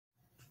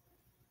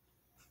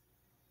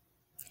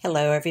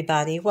Hello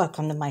everybody,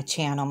 welcome to my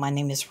channel. My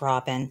name is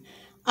Robin.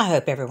 I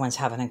hope everyone's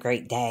having a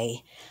great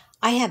day.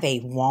 I have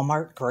a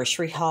Walmart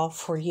grocery haul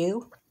for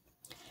you.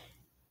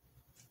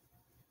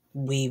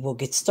 We will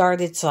get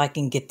started so I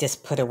can get this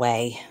put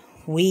away.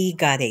 We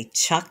got a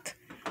chuck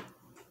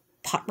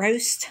pot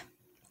roast,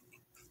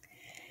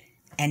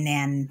 and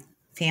then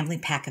family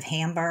pack of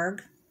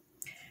Hamburg.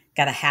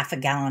 Got a half a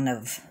gallon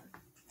of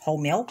whole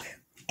milk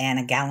and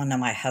a gallon of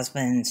my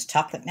husband's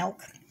chocolate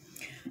milk.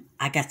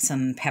 I got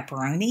some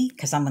pepperoni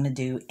because I'm going to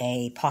do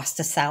a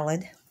pasta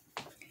salad.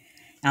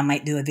 I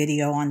might do a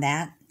video on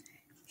that.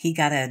 He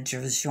got a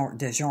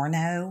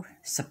DiGiorno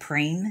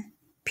Supreme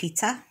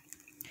pizza.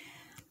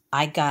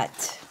 I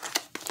got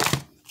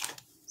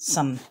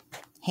some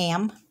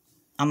ham.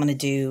 I'm going to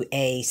do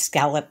a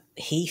scallop.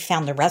 He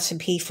found the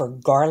recipe for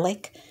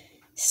garlic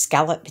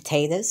scallop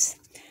potatoes.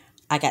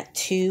 I got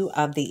 2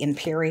 of the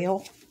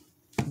Imperial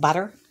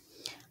butter.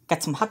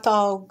 Got some hot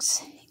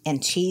dogs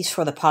and cheese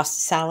for the pasta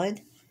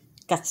salad.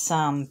 Got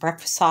some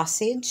breakfast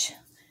sausage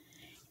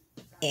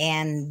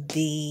and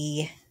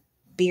the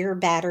beer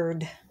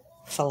battered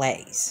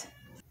fillets.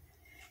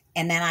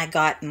 And then I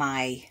got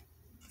my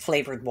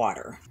flavored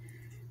water.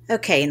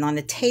 Okay, and on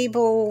the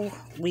table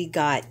we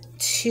got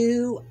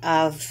 2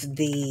 of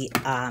the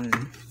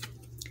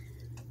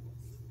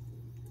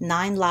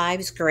 9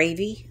 Lives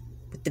gravy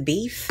with the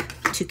beef,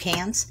 2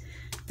 cans.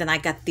 Then I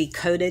got the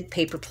coated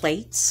paper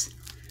plates.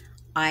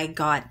 I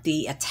got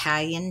the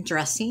Italian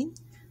dressing.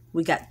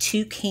 We got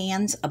 2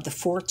 cans of the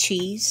 4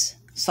 cheese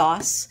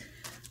sauce.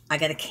 I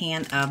got a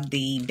can of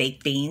the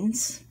baked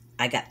beans.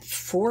 I got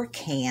 4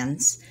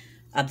 cans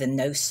of the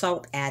no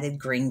salt added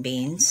green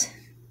beans.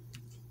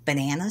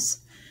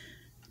 Bananas.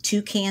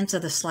 2 cans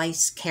of the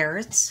sliced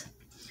carrots.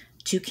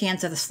 2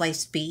 cans of the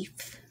sliced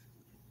beets.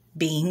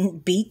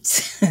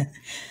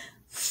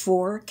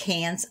 4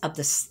 cans of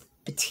the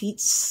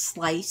petite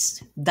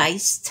sliced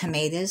diced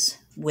tomatoes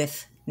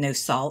with no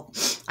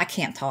salt. I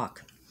can't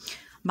talk.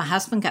 My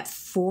husband got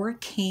 4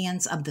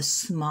 cans of the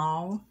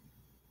small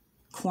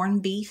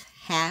corned beef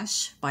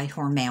hash by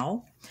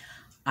Hormel.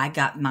 I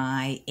got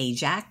my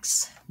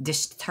Ajax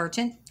dish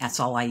detergent. That's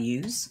all I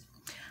use.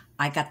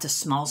 I got the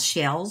small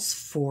shells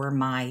for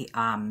my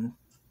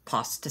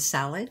pasta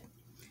salad.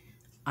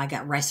 I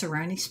got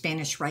rice-a-roni,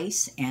 Spanish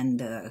rice, and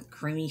the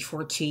creamy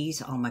 4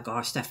 cheese. Oh my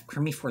gosh, that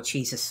creamy 4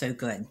 cheese is so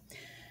good.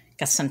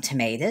 Got some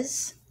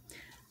tomatoes.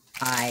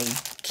 I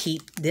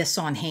keep this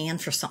on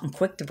hand for something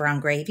quick, the brown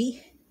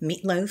gravy.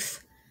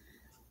 Meatloaf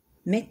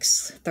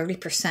mix,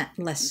 30%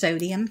 less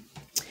sodium.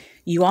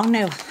 You all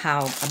know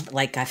how,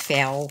 like, I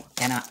fell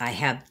and I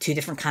have 2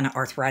 different kind of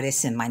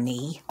arthritis in my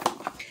knee.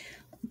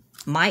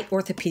 My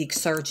orthopedic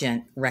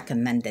surgeon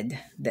recommended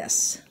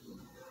this.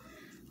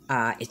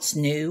 It's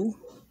new.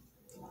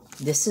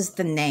 This is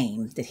the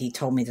name that he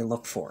told me to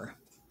look for.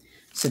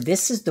 So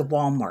this is the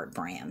Walmart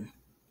brand.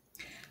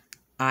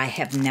 I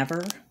have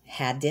never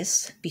had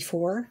this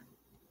before.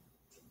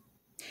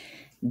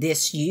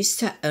 This used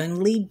to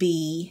only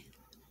be,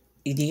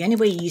 the only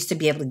way you used to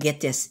be able to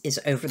get this is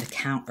over the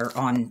counter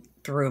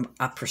through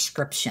a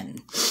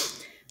prescription.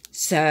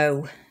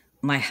 So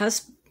my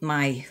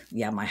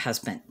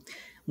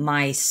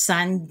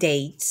son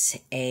dates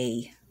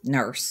a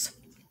nurse.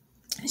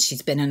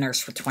 She's been a nurse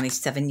for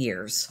 27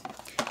 years.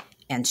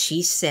 And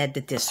she said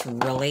that this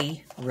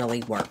really,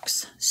 really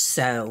works.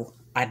 So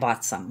I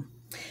bought some.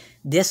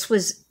 This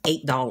was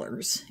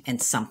 $8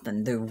 and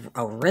something. The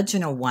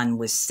original one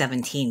was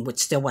 $17, which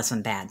still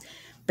wasn't bad.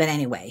 But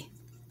anyway,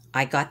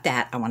 I got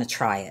that. I want to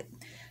try it.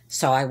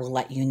 So I will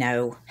let you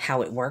know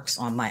how it works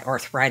on my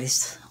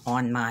arthritis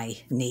on my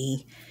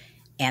knee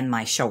and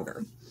my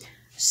shoulder.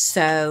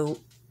 So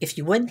if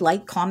you would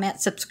like, comment,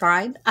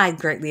 subscribe, I'd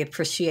greatly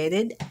appreciate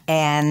it.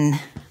 And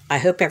I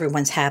hope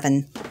everyone's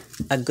having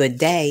a good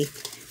day.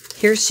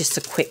 Here's just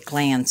a quick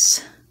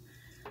glance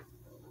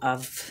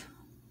of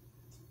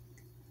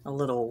a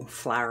little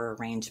flower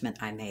arrangement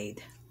I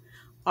made.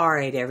 All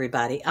right,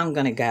 everybody, I'm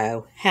going to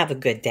go. Have a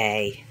good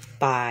day.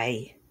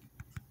 Bye.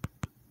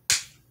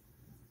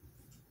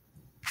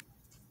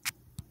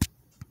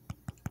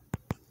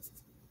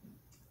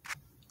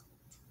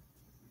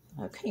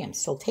 Okay, I'm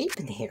still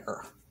taping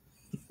here.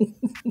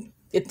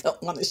 It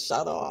don't want to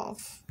shut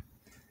off.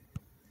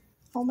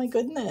 Oh my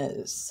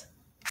goodness.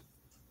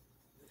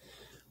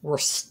 We're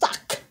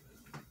stuck.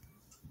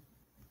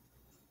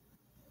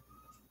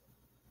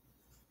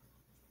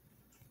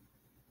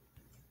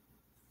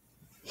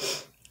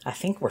 I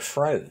think we're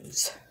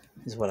froze,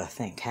 is what I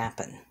think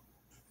happened.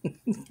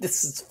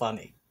 This is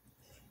funny.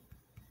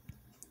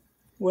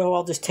 Well,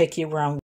 I'll just take you around.